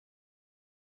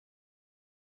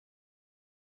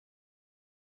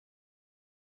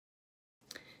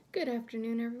Good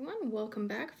afternoon, everyone. Welcome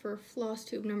back for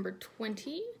Flosstube number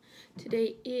 20.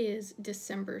 Today is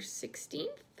December 16th.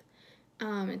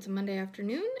 It's a Monday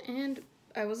afternoon, and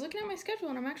I was looking at my schedule,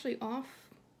 and I'm actually off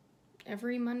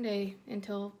every Monday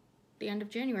until the end of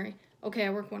January. Okay, I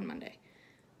work one Monday.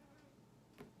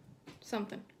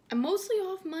 Something. I'm mostly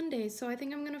off Mondays, so I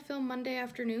think I'm going to film Monday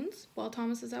afternoons while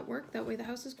Thomas is at work. That way the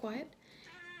house is quiet.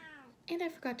 And I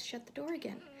forgot to shut the door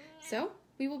again. So,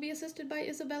 we will be assisted by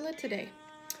Isabella today.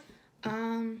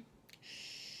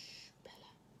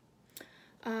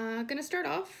 Gonna start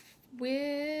off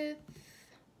with,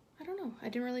 I don't know, I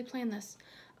didn't really plan this.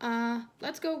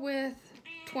 Let's go with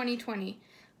 2020.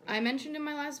 I mentioned in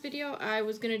my last video I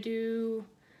was gonna do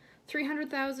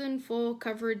 300,000 full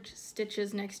coverage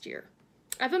stitches next year.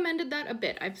 I've amended that a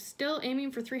bit. I'm still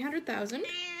aiming for 300,000,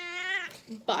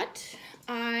 but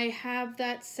I have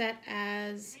that set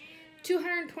as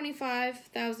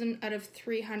 225,000 out of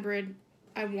 300.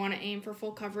 I want to aim for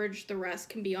full coverage. The rest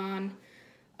can be on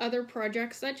other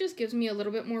projects. That just gives me a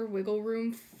little bit more wiggle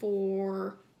room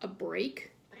for a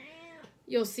break.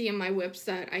 You'll see in my WIPS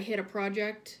that I hit a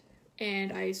project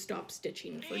and I stopped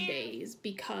stitching for days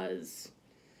because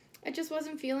I just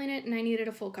wasn't feeling it and I needed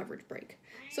a full coverage break.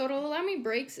 So it'll allow me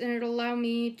breaks and it'll allow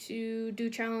me to do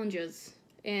challenges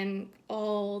in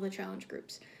all the challenge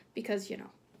groups because, you know,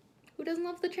 who doesn't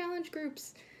love the challenge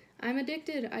groups? I'm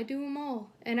addicted. I do them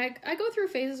all. And I go through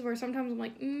phases where sometimes I'm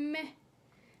like, meh.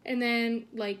 And then,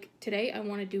 like, today I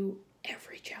want to do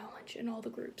every challenge in all the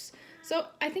groups. So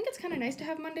I think it's kind of nice to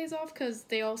have Mondays off because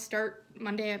they all start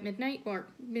Monday at midnight or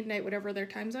midnight, whatever their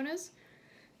time zone is.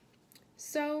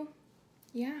 So,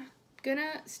 yeah.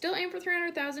 Gonna still aim for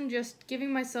 300,000, just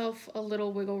giving myself a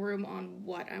little wiggle room on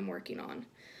what I'm working on.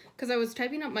 Because I was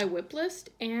typing up my WIP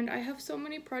list, and I have so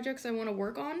many projects I want to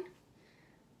work on.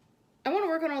 I want to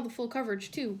work on all the full coverage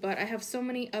too, but I have so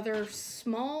many other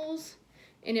smalls,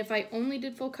 and if I only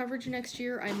did full coverage next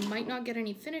year, I might not get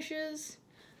any finishes.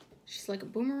 She's like a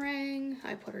boomerang.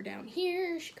 I put her down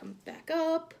here, she comes back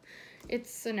up.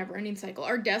 It's a never-ending cycle.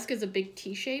 Our desk is a big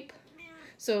T-shape,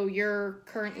 so you're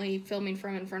currently filming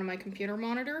from in front of my computer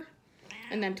monitor,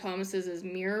 and then Thomas's is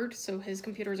mirrored, so his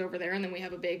computer's over there, and then we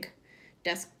have a big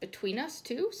desk between us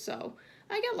too, so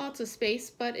I get lots of space,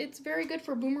 but it's very good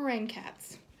for boomerang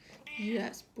cats.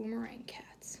 Yes, boomerang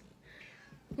cats.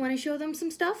 Want to show them some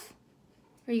stuff?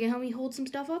 Are you gonna help me hold some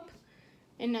stuff up?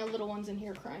 And now little one's in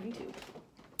here crying too.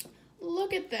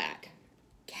 Look at that.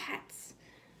 Cats.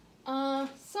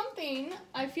 Something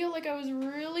I feel like I was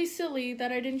really silly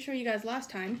that I didn't show you guys last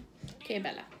time. Okay,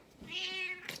 Bella.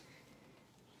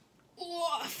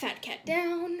 Oh, fat cat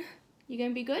down. You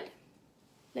gonna be good?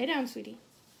 Lay down, sweetie.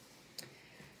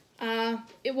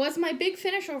 It was my big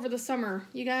finish over the summer.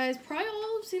 You guys probably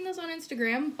all have seen this on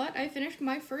Instagram, but I finished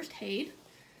my first Haid,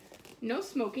 No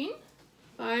Smoking,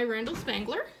 by Randall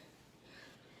Spangler.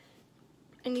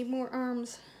 I need more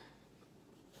arms,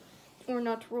 or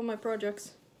not to roll my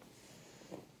projects.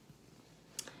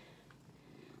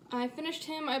 I finished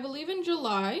him, I believe, in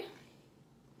July.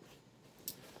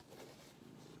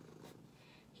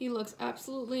 He looks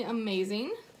absolutely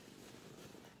amazing.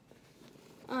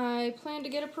 I plan to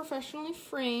get it professionally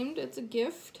framed. It's a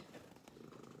gift,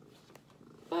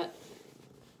 but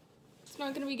it's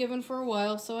not going to be given for a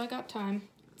while, so I got time.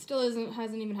 It still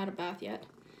hasn't even had a bath yet.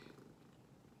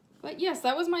 But yes,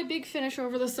 that was my big finish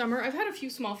over the summer. I've had a few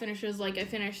small finishes, like I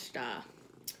finished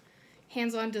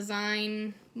hands-on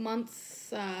design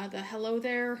months, the Hello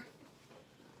There.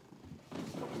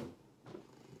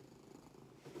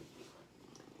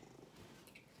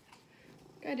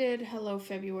 I did Hello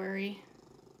February.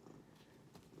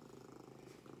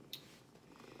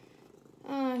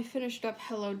 I finished up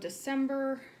Hello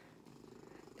December.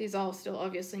 These all still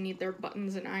obviously need their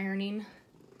buttons and ironing.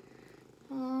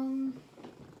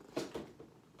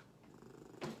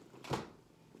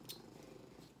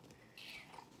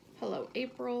 Hello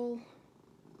April.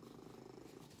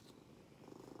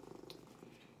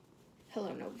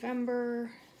 Hello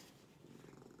November.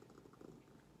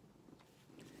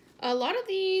 A lot of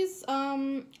these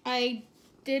I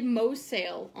did Mo's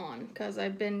sale on because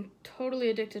I've been totally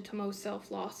addicted to Mo's sale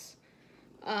floss.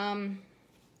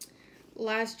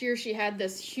 Last year she had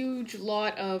this huge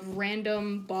lot of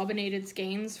random bobbinated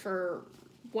skeins for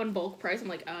one bulk price. I'm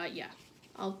like, yeah,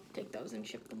 I'll take those and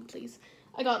ship them, please.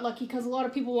 I got lucky because a lot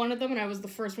of people wanted them and I was the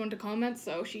first one to comment,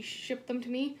 so she shipped them to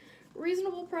me.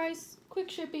 Reasonable price,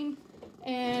 quick shipping,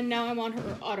 and now I'm on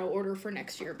her auto order for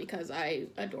next year because I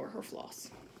adore her floss.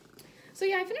 So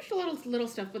yeah, I finished a lot of little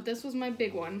stuff, but this was my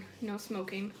big one, No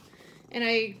Smoking. And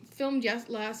I filmed just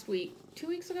last week, 2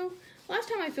 weeks ago? Last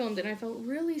time I filmed it, I felt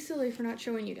really silly for not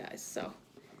showing you guys, so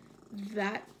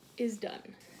that is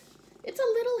done. It's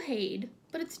a little Haid,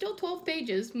 but it's still 12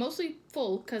 pages, mostly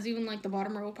full, because even like the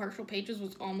bottom row of partial pages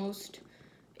was almost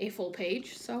a full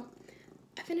page. So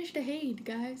I finished a Haid,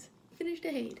 guys. Finished a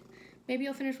Haid. Maybe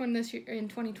I'll finish one this year in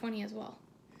 2020 as well.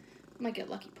 Might get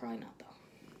lucky, probably not though.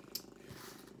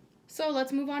 So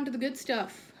let's move on to the good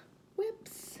stuff.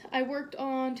 WIPS. I worked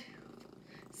on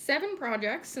 7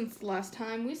 projects since the last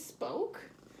time we spoke.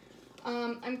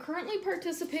 I'm currently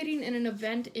participating in an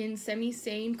event in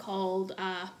Semi-Sane called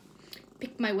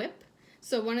Pick My WIP.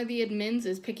 So one of the admins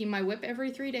is picking my WIP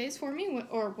every 3 days for me,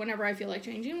 or whenever I feel like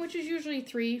changing, which is usually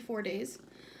 3-4 days.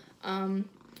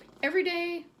 Every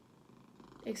day,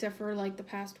 except for like the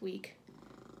past week.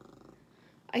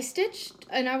 I stitched,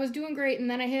 and I was doing great, and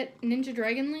then I hit Ninja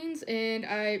Dragonlings, and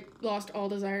I lost all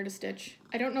desire to stitch.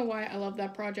 I don't know why I love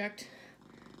that project,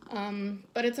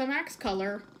 but it's a max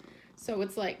color, so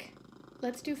it's like,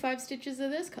 let's do 5 stitches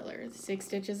of this color, 6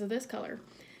 stitches of this color.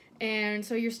 And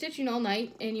so you're stitching all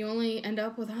night, and you only end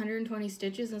up with 120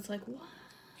 stitches, and it's like, what?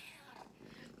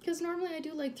 Because normally I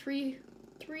do like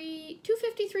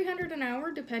 250, 300 an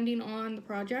hour, depending on the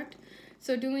project.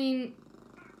 So doing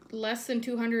less than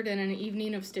 200 in an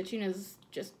evening of stitching is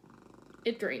just,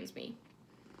 it drains me.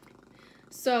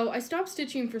 So I stopped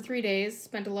stitching for 3 days,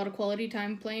 spent a lot of quality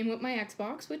time playing with my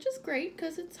Xbox, which is great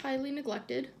because it's highly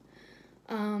neglected.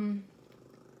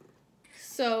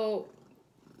 So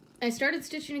I started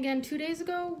stitching again 2 days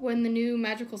ago when the new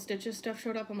Magical Stitches stuff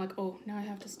showed up. I'm like, oh, now I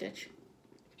have to stitch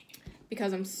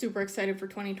because I'm super excited for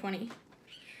 2020.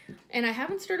 And I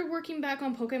haven't started working back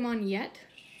on Pokemon yet.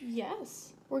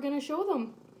 Yes, we're gonna show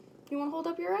them. You wanna hold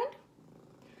up your end?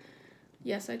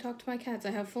 Yes, I talk to my cats.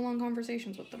 I have full-on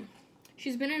conversations with them.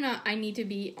 She's been in a I need to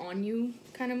be on you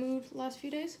kind of mood the last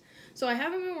few days. So I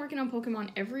haven't been working on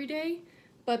Pokemon every day,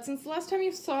 but since the last time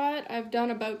you saw it, I've done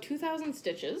about 2,000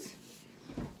 stitches.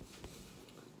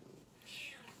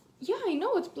 Yeah, I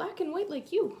know, it's black and white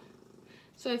like you.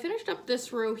 So I finished up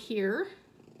this row here,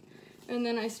 and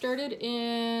then I started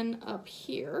in up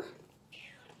here.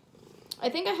 I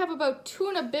think I have about 2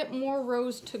 and a bit more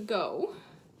rows to go.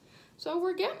 So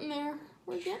we're getting there.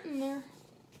 We're getting there.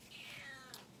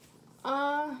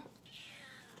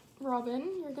 Robin,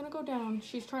 you're gonna go down.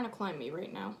 She's trying to climb me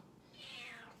right now.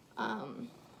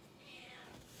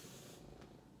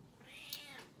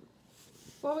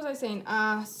 What was I saying?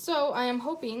 So I am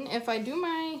hoping if I do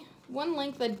my 1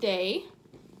 length a day,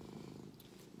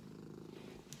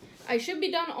 I should be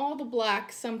done all the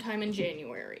black sometime in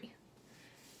January.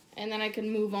 And then I can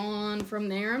move on from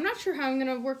there. I'm not sure how I'm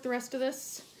gonna work the rest of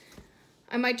this.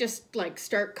 I might just like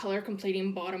start color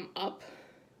completing bottom up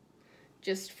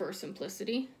just for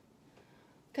simplicity,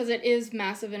 because it is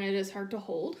massive and it is hard to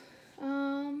hold.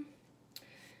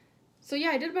 So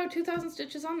yeah, I did about 2,000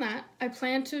 stitches on that. I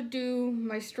plan to do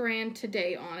my strand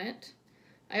today on it.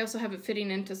 I also have it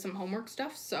fitting into some homework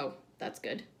stuff, so that's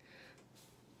good.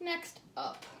 Next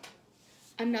up,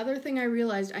 another thing I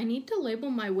realized, I need to label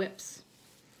my WIPs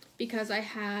because I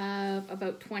have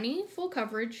about 20 full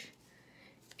coverage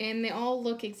and they all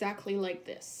look exactly like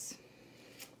this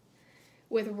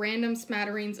with random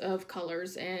smatterings of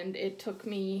colors, and it took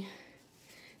me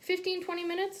 15-20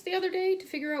 minutes the other day to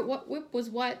figure out what WIP was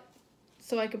what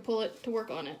so I could pull it to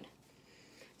work on it.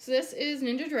 So this is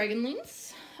Ninja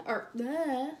Dragonlings, or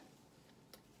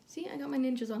see, I got my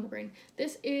ninjas on the brain.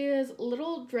 This is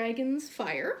Lil Dragonz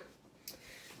Fire.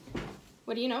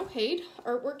 What do you know? Haid.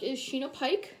 Artwork is Sheena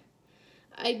Pike.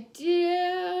 I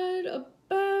did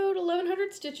about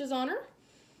 1,100 stitches on her.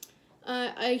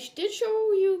 I did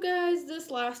show you guys this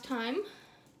last time.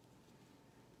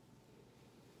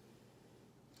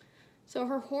 So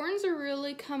her horns are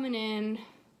really coming in.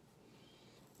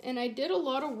 And I did a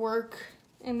lot of work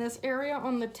in this area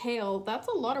on the tail. That's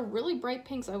a lot of really bright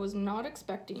pinks I was not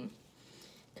expecting,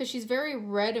 because she's very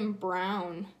red and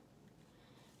brown.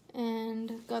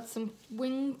 And got some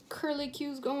wing curly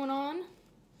cues going on.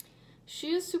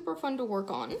 She is super fun to work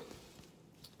on.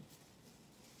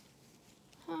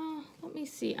 Let me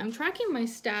see. I'm tracking my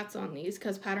stats on these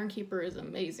because Pattern Keeper is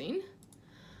amazing.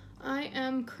 I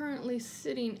am currently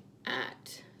sitting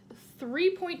at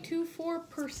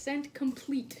 3.24%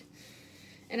 complete.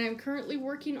 And I'm currently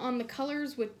working on the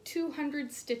colors with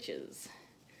 200 stitches.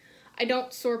 I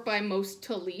don't sort by most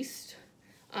to least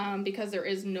because there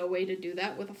is no way to do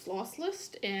that with a floss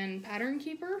list in Pattern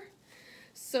Keeper.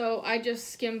 So I just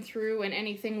skim through, and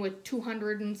anything with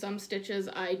 200 and some stitches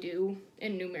I do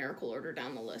in numerical order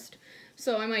down the list.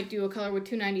 So I might do a color with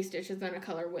 290 stitches, then a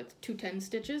color with 210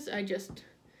 stitches. I just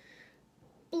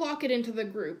block it into the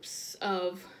groups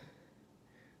of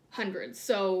hundreds.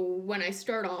 So when I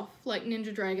start off, like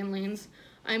Ninja Dragonlings,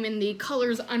 I'm in the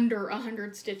colors under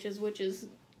 100 stitches,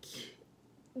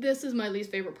 this is my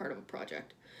least favorite part of a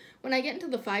project. When I get into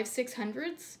the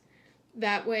 500-600s,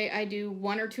 that way I do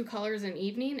 1 or 2 colors an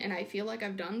evening and I feel like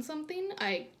I've done something.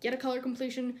 I get a color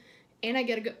completion and I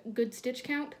get a good stitch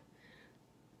count.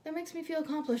 That makes me feel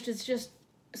accomplished. It's just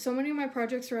so many of my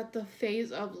projects are at the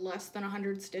phase of less than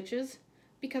 100 stitches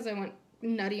because I went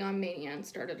nutty on Mania and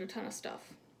started a ton of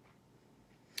stuff.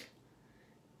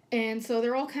 And so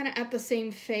they're all kind of at the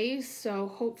same phase, so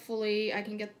hopefully I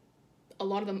can get a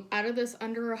lot of them out of this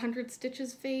under 100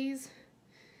 stitches phase,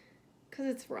 because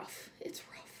it's rough. It's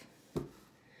rough.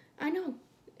 I know.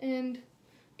 And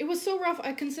it was so rough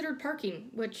I considered parking,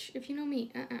 which, if you know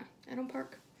me, I don't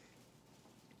park.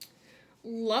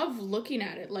 Love looking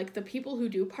at it. Like, the people who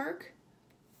do park,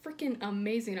 freaking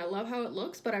amazing. I love how it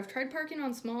looks, but I've tried parking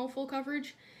on small full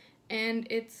coverage, and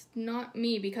it's not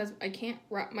me because I can't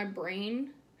wrap my brain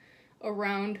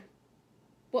around,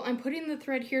 well, I'm putting the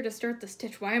thread here to start the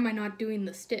stitch. Why am I not doing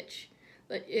the stitch?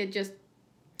 Like,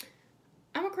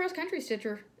 I'm a cross-country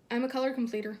stitcher. I'm a color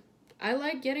completer. I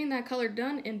like getting that color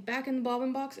done and back in the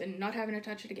bobbin box and not having to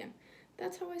touch it again.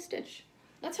 That's how I stitch.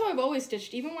 That's how I've always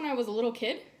stitched. Even when I was a little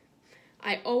kid,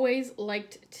 I always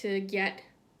liked to get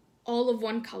all of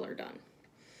one color done.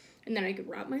 And then I could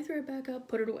wrap my thread back up,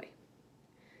 put it away.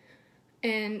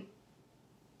 And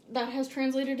that has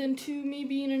translated into me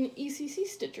being an ECC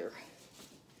stitcher.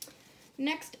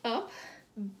 Next up,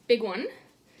 big one,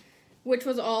 which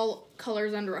was all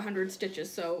colors under 100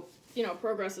 stitches, so, you know,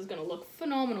 progress is going to look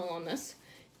phenomenal on this,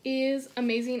 is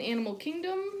Amazing Animal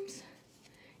Kingdoms,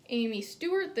 Amy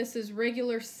Stewart. This is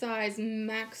regular size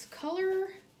max color.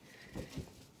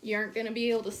 You aren't going to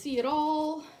be able to see it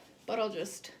all, but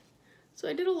so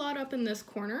I did a lot up in this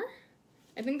corner.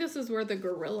 I think this is where the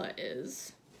gorilla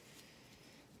is.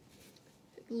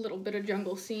 A little bit of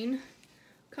jungle scene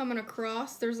coming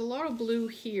across. There's a lot of blue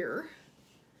here.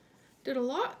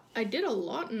 I did a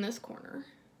lot in this corner.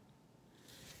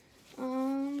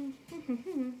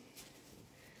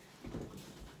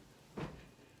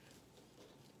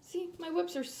 See, my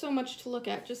WIPs are so much to look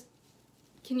at. Just,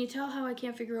 can you tell how I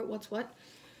can't figure out what's what?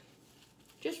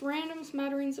 Just random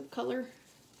smatterings of color.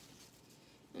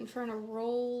 And trying to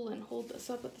roll and hold this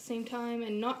up at the same time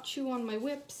and not chew on my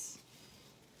WIPs.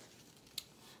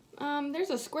 There's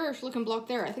a squarish looking block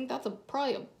there. I think that's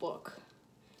probably a book.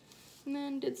 And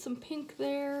then did some pink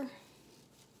there.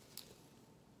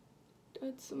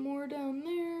 Did some more down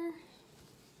there.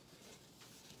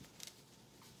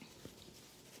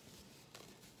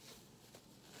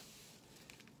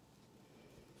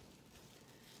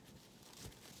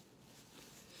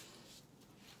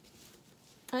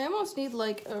 I almost need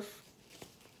like a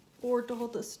board to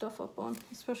hold this stuff up on,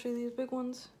 especially these big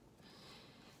ones.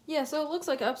 Yeah, so it looks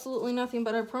like absolutely nothing,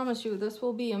 but I promise you this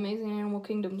will be Amazing Animal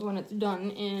Kingdoms when it's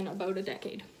done in about a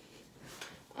decade.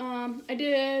 I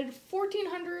did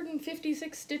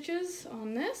 1,456 stitches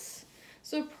on this,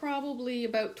 so probably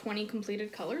about 20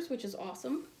 completed colors, which is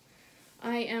awesome.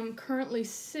 I am currently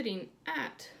sitting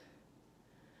at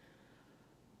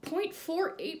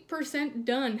 0.48%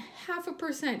 done,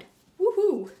 0.5%.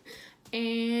 Woohoo!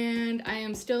 And I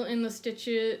am still in the stitch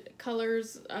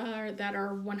colors that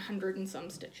are 100 and some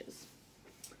stitches.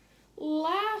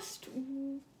 Last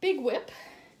big whip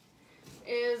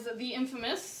is the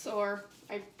infamous, or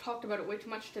I talked about it way too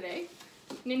much today,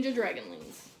 Ninja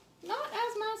Dragonlings. Not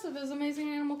as massive as Amazing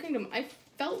Animal Kingdom. I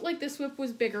felt like this whip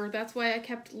was bigger. That's why I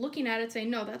kept looking at it saying,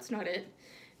 no, that's not it.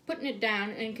 Putting it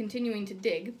down and continuing to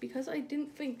dig because I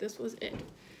didn't think this was it.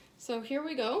 So here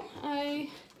we go. I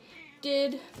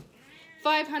did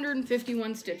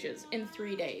 551 stitches in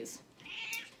 3 days,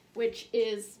 which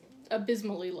is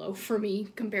abysmally low for me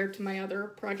compared to my other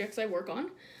projects I work on.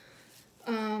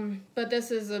 But this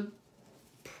is a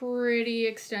pretty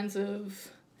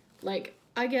extensive, like,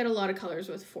 I get a lot of colors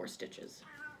with 4 stitches.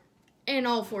 And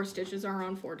all 4 stitches are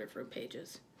on 4 different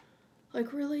pages.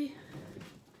 Like, really?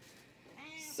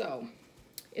 So,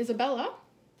 Isabella,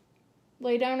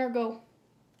 lay down or go.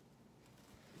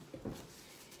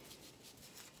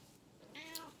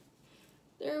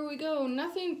 There we go,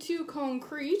 nothing too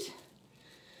concrete.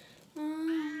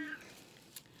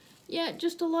 Yeah,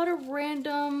 just a lot of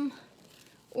random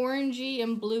orangey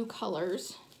and blue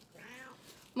colors.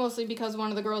 Mostly because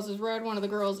one of the girls is red, one of the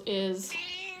girls is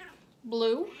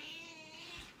blue.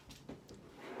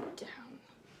 Down,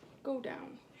 go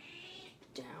down,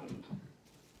 down.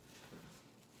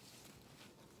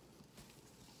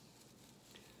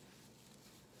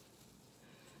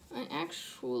 I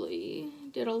actually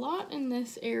did a lot in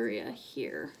this area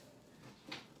here.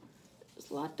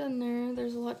 There's a lot done there,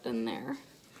 there's a lot done there.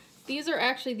 These are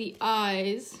actually the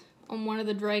eyes on one of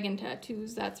the dragon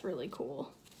tattoos. That's really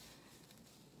cool.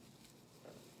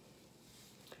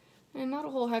 And not a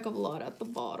whole heck of a lot at the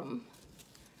bottom.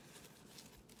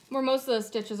 Where most of the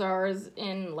stitches are is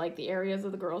in like the areas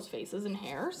of the girls' faces and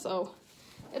hair, so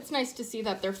it's nice to see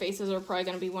that their faces are probably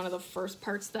going to be one of the first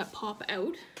parts that pop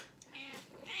out.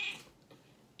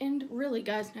 And really,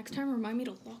 guys, next time remind me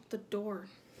to lock the door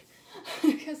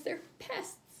because they're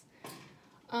pests.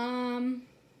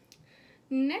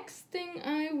 Next thing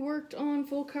I worked on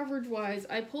full coverage wise,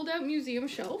 I pulled out Museum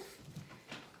Shelf.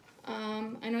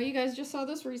 I know you guys just saw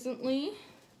this recently,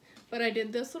 but I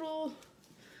did this little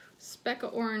speck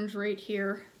of orange right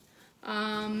here.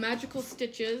 Magical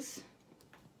Stitches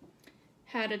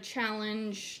had a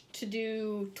challenge to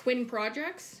do twin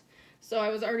projects. So I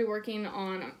was already working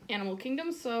on Animal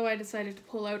Kingdom, so I decided to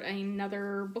pull out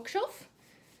another bookshelf.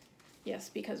 Yes,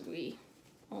 because we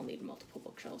all need multiple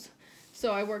bookshelves.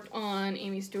 So I worked on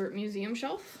Amy Stewart Museum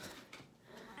Shelf.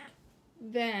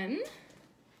 Then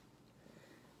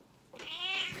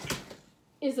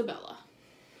Isabella.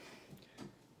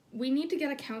 We need to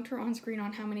get a counter on screen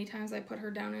on how many times I put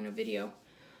her down in a video.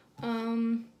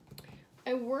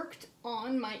 I worked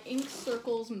on my ink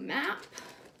circles map.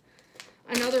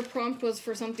 Another prompt was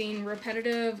for something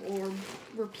repetitive or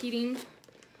repeating.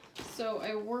 So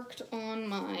I worked on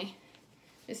my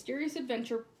Mysterious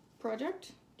Adventure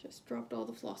project. Just dropped all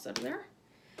the floss out of there.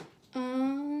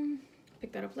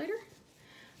 Pick that up later.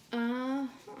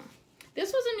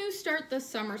 This was a new start this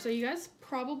summer, so you guys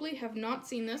probably have not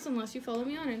seen this unless you follow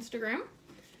me on Instagram.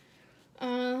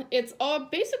 It's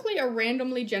basically a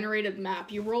randomly generated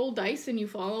map. You roll dice and you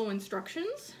follow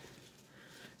instructions.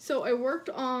 So I worked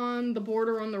on the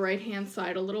border on the right-hand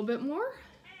side a little bit more.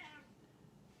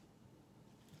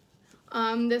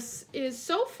 This is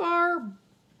so far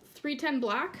 310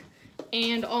 black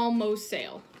and almost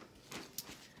sale.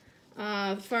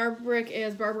 The fabric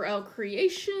is Barbara L.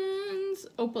 Creations,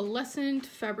 Opalescent,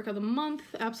 Fabric of the Month.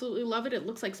 Absolutely love it. It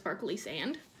looks like sparkly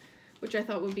sand, which I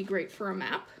thought would be great for a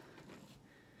map.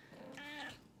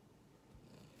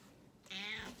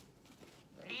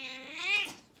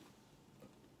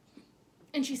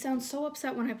 And she sounds so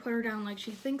upset when I put her down, like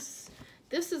she thinks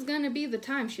this is gonna be the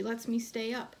time she lets me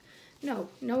stay up. No,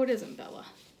 it isn't, Bella.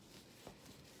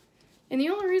 And the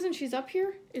only reason she's up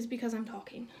here is because I'm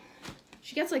talking.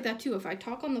 She gets like that too. If I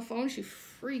talk on the phone, she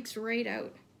freaks right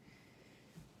out.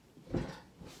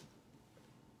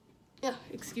 Yeah,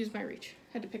 excuse my reach.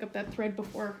 Had to pick up that thread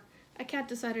before a cat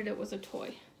decided it was a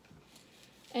toy.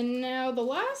 And now the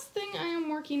last thing I am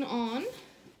working on,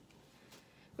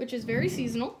 which is very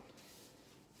seasonal,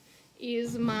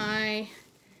 is my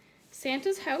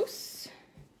Santa's House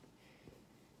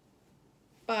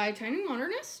by Tiny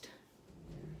Modernist.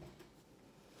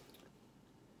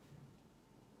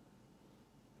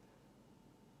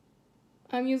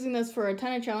 I'm using this for a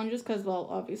ton of challenges because, well,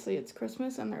 obviously it's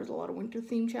Christmas and there's a lot of winter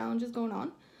themed challenges going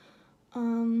on.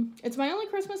 It's my only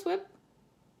Christmas whip,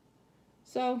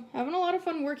 so having a lot of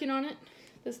fun working on it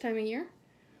this time of year.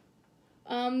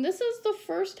 This is the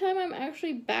first time I'm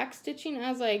actually backstitching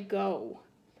as I go.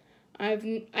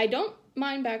 I don't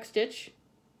mind backstitch.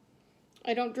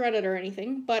 I don't dread it or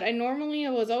anything, but I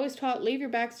was always taught leave your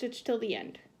backstitch till the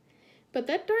end. But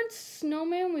that darn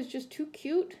snowman was just too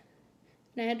cute,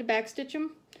 and I had to backstitch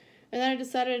him. And then I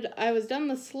decided I was done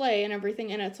the sleigh and everything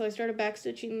in it, so I started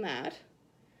backstitching that.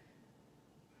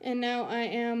 And now I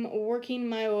am working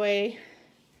my way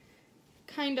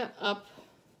kind of up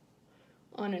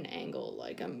on an angle,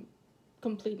 like I'm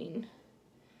completing,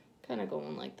 kind of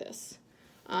going like this.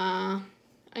 I'm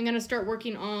going to start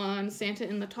working on Santa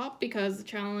in the top because the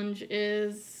challenge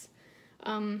is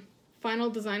final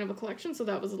design of a collection, so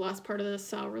that was the last part of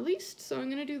this released. So I'm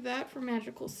going to do that for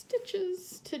Magical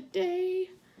Stitches today.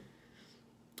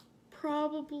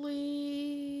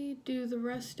 Probably do the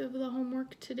rest of the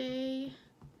homework today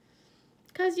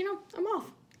because, you know, I'm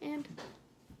off and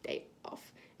day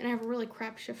off. And I have a really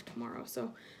crap shift tomorrow,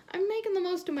 so I'm making the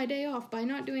most of my day off by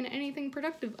not doing anything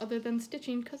productive other than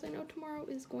stitching because I know tomorrow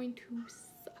is going to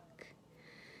suck.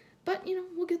 But, you know,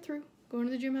 we'll get through. Going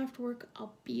to the gym after work,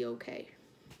 I'll be okay.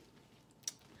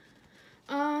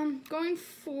 Going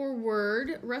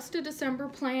forward, rest of December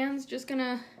plans, just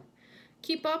gonna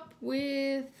keep up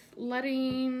with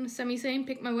letting Semi-Sane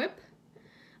pick my whip.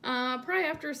 Probably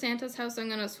after Santa's House, I'm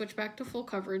gonna switch back to full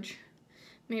coverage.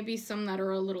 Maybe some that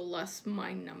are a little less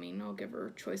mind-numbing. I'll give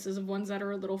her choices of ones that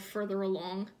are a little further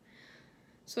along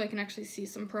so I can actually see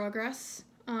some progress.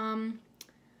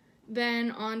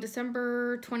 Then on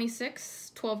December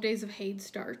 26th, 12 Days of Hade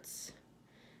starts,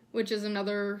 which is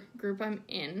another group I'm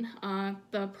in.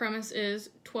 The premise is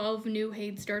 12 new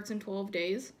Hade starts in 12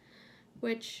 days,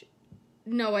 which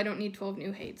no, I don't need 12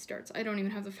 new Haid starts. I don't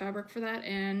even have the fabric for that,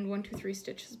 and 123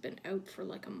 Stitch has been out for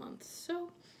like a month,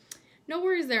 so no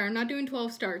worries there. I'm not doing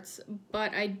 12 starts,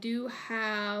 but I do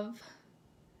have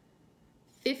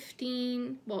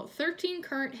 13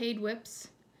 current Haid WIPS,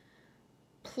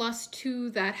 plus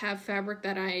 2 that have fabric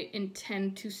that I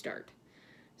intend to start.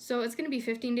 So it's going to be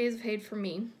 15 days of Haid for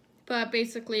me, but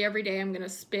basically every day I'm going to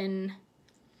spin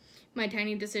my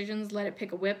Tiny Decisions, let it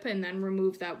pick a WIP, and then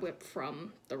remove that WIP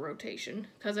from the rotation,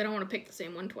 because I don't want to pick the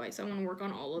same one twice. I want to work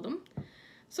on all of them.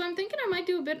 So I'm thinking I might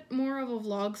do a bit more of a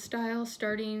vlog style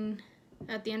starting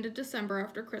at the end of December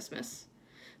after Christmas,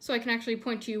 so I can actually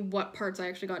point to you what parts I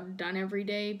actually got done every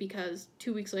day, because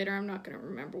 2 weeks later I'm not going to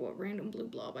remember what random blue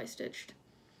blob I stitched.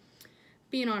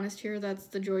 Being honest here, that's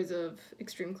the joys of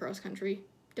extreme cross country.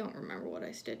 Don't remember what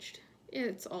I stitched.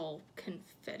 It's all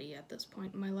confetti at this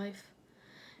point in my life.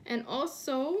 And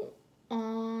also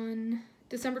on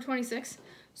December 26th,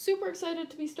 super excited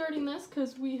to be starting this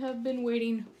because we have been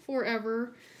waiting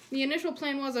forever. The initial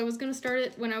plan was I was going to start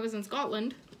it when I was in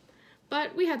Scotland,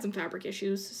 but we had some fabric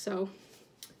issues, so.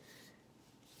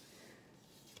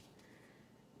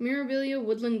 Mirabilia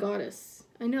Woodland Goddess.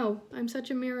 I know, I'm such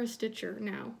a Mira stitcher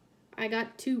now. I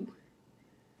got 2.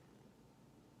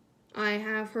 I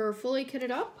have her fully kitted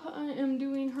up. I am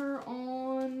doing her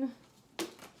on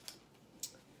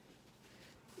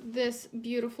this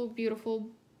beautiful, beautiful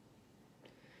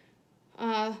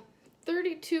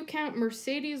 32 count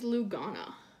Mercedes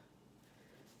Lugana.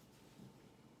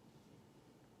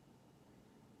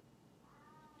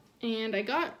 And I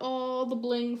got all the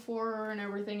bling for her and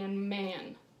everything, and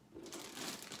man,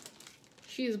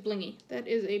 she is blingy. That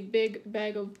is a big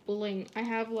bag of bling. I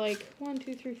have like 1,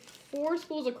 2, 3, 4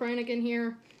 spools of Kreinik in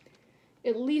here,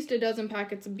 at least a dozen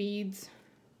packets of beads.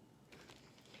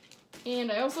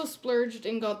 And I also splurged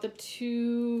and got the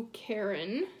 2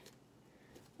 Karen,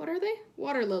 what are they?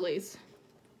 Water lilies,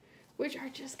 which are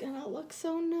just gonna look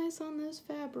so nice on this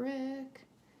fabric.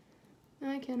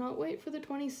 I cannot wait for the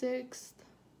 26th.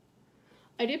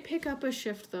 I did pick up a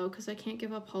shift though, because I can't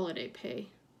give up holiday pay.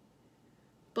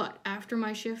 But after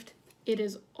my shift, it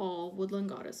is all Woodland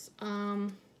Goddess.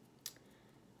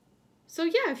 So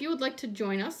yeah, if you would like to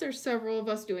join us, there's several of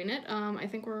us doing it. I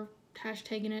think we're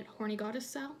hashtagging it Horny Goddess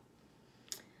Sal.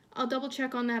 I'll double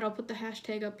check on that. I'll put the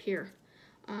hashtag up here.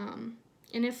 And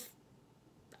if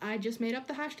I just made up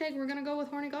the hashtag, we're gonna go with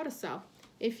Horny Goddess Sal.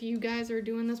 If you guys are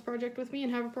doing this project with me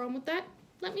and have a problem with that,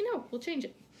 let me know. We'll change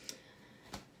it.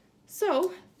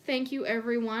 So, thank you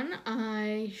everyone.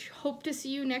 I hope to see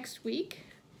you next week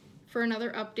for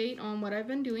another update on what I've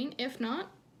been doing. If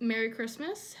not, Merry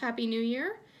Christmas, Happy New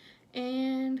Year,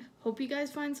 and hope you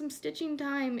guys find some stitching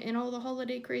time and all the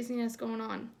holiday craziness going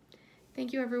on.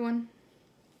 Thank you everyone.